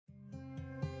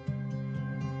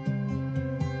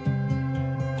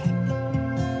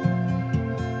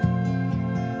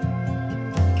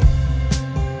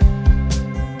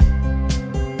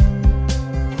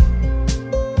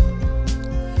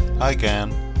Hi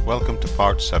again, welcome to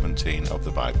part 17 of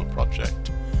the Bible Project,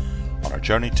 on our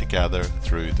journey together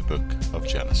through the book of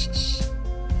Genesis.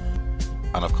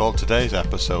 And I've called today's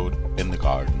episode In the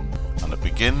Garden, and it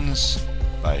begins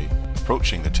by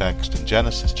approaching the text in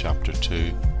Genesis chapter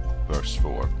 2, verse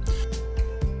 4.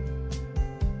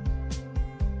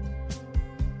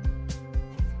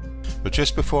 But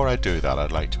just before I do that,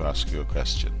 I'd like to ask you a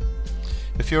question.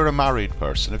 If you're a married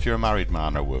person, if you're a married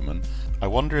man or woman, I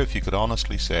wonder if you could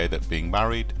honestly say that being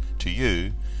married to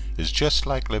you is just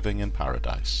like living in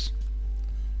paradise.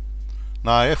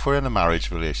 Now, if we're in a marriage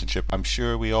relationship, I'm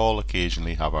sure we all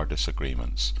occasionally have our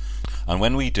disagreements. And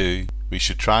when we do, we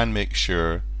should try and make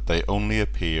sure they only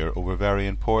appear over very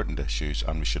important issues,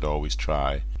 and we should always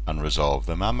try and resolve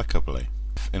them amicably.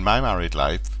 In my married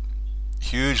life,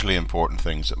 hugely important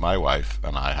things that my wife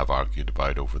and I have argued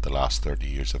about over the last 30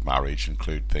 years of marriage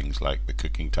include things like the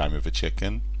cooking time of a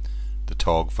chicken, the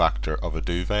tog factor of a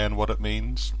duvet and what it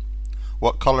means,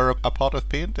 what colour a pot of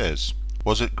paint is,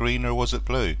 was it green or was it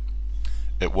blue?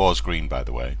 It was green, by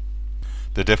the way.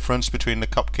 The difference between a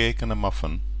cupcake and a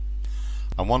muffin.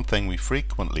 And one thing we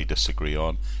frequently disagree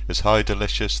on is how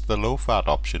delicious the low-fat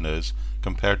option is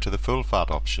compared to the full-fat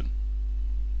option.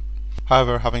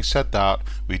 However, having said that,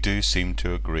 we do seem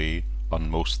to agree on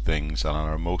most things, and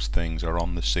our most things are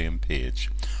on the same page.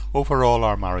 Overall,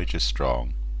 our marriage is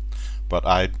strong, but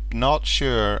I'm not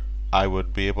sure I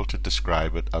would be able to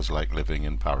describe it as like living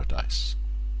in paradise.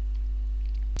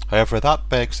 However, that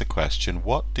begs the question,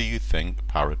 what do you think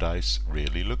paradise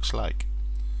really looks like?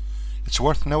 It's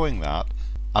worth knowing that,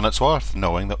 and it's worth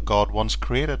knowing that God once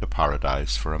created a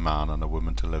paradise for a man and a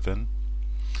woman to live in.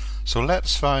 So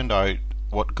let's find out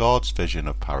what God's vision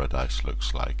of paradise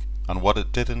looks like, and what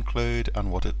it did include and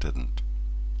what it didn't.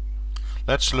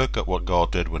 Let's look at what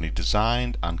God did when He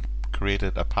designed and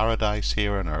created a paradise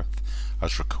here on earth,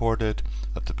 as recorded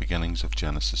at the beginnings of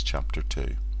Genesis chapter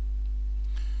 2.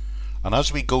 And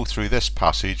as we go through this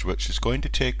passage, which is going to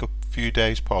take a few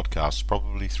days podcasts,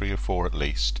 probably 3 or 4 at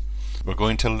least, we're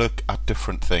going to look at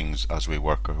different things as we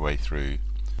work our way through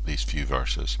these few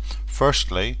verses.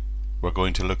 Firstly, we're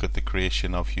going to look at the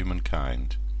creation of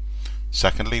humankind.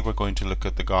 Secondly, we're going to look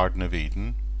at the Garden of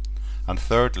Eden. And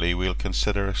thirdly, we'll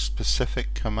consider a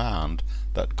specific command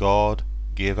that God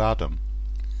gave Adam.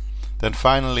 Then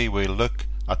finally, we'll look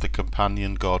at the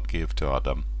companion God gave to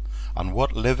Adam, and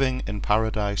what living in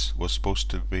paradise was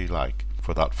supposed to be like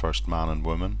for that first man and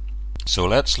woman. So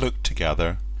let's look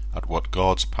together at what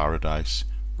God's paradise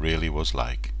really was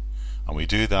like. And we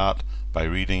do that by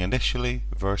reading initially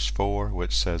verse 4,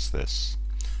 which says this: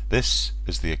 "This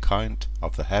is the account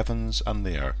of the heavens and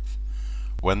the earth,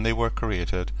 when they were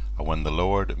created, and when the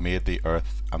Lord made the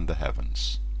earth and the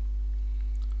heavens."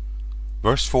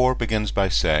 Verse 4 begins by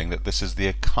saying that this is the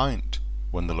account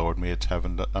when the Lord made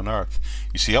heaven and earth.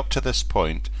 You see, up to this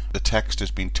point, the text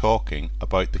has been talking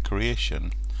about the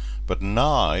creation, but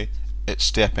now it's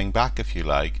stepping back, if you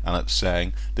like, and it's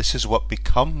saying this is what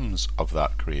becomes of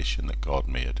that creation that God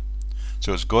made.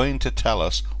 So it's going to tell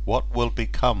us what will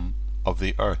become of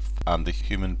the earth and the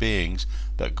human beings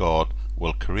that God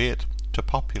will create to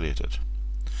populate it.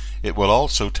 It will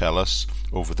also tell us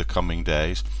over the coming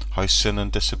days how sin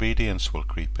and disobedience will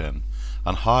creep in,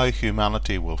 and how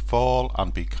humanity will fall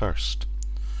and be cursed,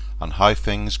 and how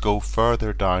things go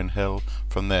further downhill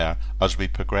from there as we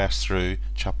progress through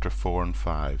chapter 4 and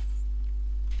 5.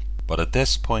 But at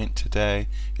this point today,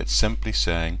 it's simply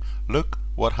saying, look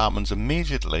what happens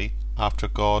immediately after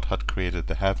God had created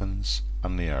the heavens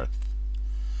and the earth.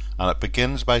 And it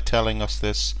begins by telling us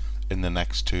this in the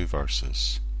next 2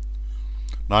 verses.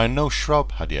 "Now no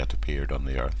shrub had yet appeared on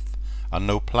the earth, and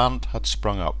no plant had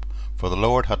sprung up, for the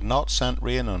Lord had not sent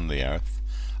rain on the earth,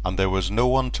 and there was no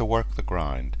one to work the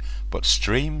ground, but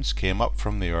streams came up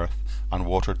from the earth and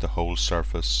watered the whole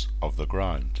surface of the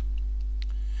ground."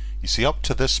 You see, up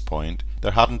to this point,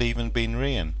 there hadn't even been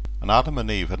rain, and Adam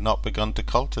and Eve had not begun to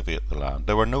cultivate the land.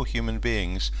 There were no human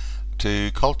beings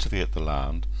to cultivate the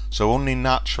land, so only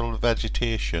natural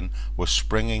vegetation was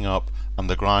springing up, and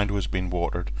the ground was being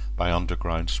watered by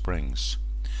underground springs.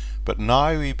 But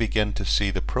now we begin to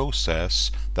see the process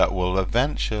that will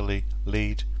eventually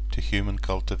lead to human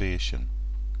cultivation.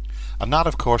 And that,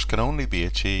 of course, can only be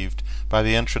achieved by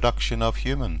the introduction of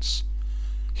humans.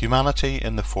 Humanity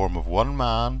in the form of one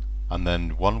man and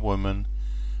then one woman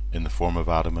in the form of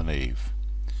Adam and Eve.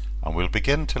 And we'll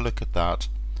begin to look at that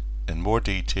in more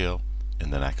detail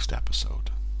in the next episode.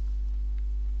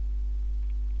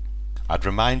 I'd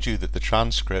remind you that the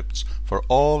transcripts for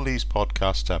all these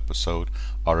podcast episodes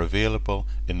are available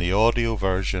in the audio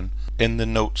version in the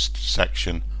notes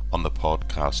section on the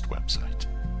podcast website.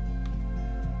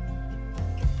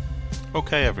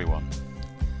 Okay everyone,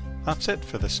 that's it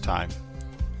for this time.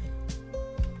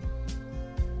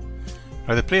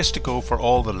 Now the place to go for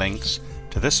all the links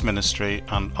to this ministry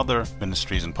and other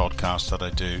ministries and podcasts that I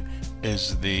do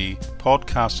is the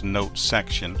podcast notes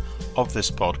section of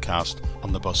this podcast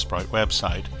on the Buzzsprout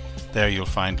website. There you'll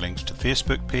find links to the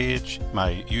Facebook page,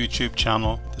 my YouTube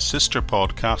channel, the sister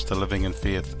podcast, the Living in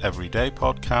Faith Everyday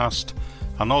podcast,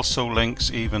 and also links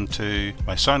even to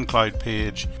my SoundCloud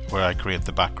page where I create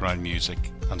the background music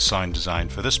and sound design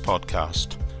for this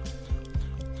podcast.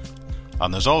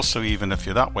 And there's also, even if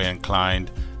you're that way inclined,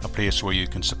 a place where you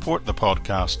can support the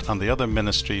podcast and the other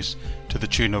ministries to the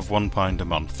tune of £1 a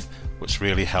month, which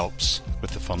really helps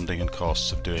with the funding and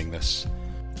costs of doing this.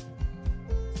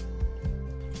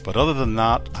 But other than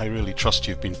that, I really trust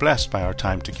you've been blessed by our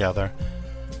time together,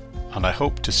 and I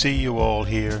hope to see you all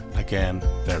here again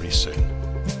very soon.